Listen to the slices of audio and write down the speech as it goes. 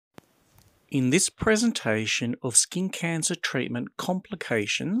In this presentation of skin cancer treatment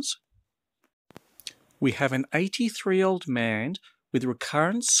complications, we have an 83-year-old man with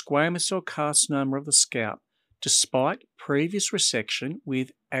recurrent squamous cell carcinoma of the scalp, despite previous resection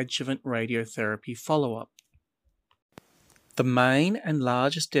with adjuvant radiotherapy follow-up. The main and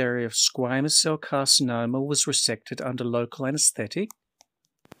largest area of squamous cell carcinoma was resected under local anesthetic.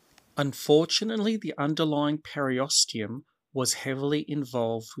 Unfortunately, the underlying periosteum was heavily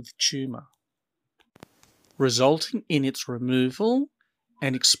involved with tumour, resulting in its removal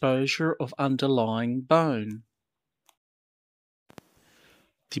and exposure of underlying bone.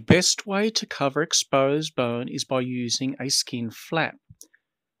 The best way to cover exposed bone is by using a skin flap.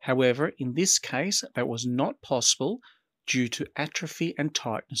 However, in this case, that was not possible due to atrophy and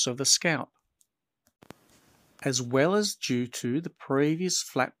tightness of the scalp, as well as due to the previous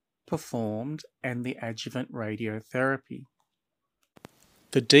flap performed and the adjuvant radiotherapy.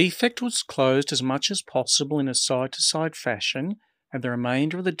 The defect was closed as much as possible in a side-to-side fashion, and the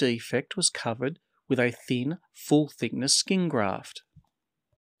remainder of the defect was covered with a thin, full-thickness skin graft.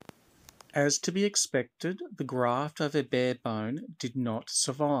 As to be expected, the graft over bare bone did not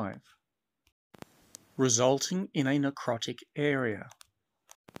survive, resulting in a necrotic area.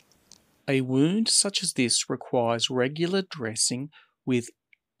 A wound such as this requires regular dressing with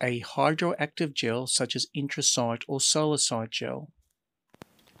a hydroactive gel such as intravasite or salicylate gel.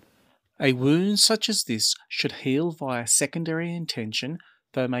 A wound such as this should heal via secondary intention,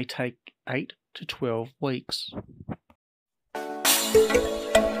 though may take 8 to 12 weeks.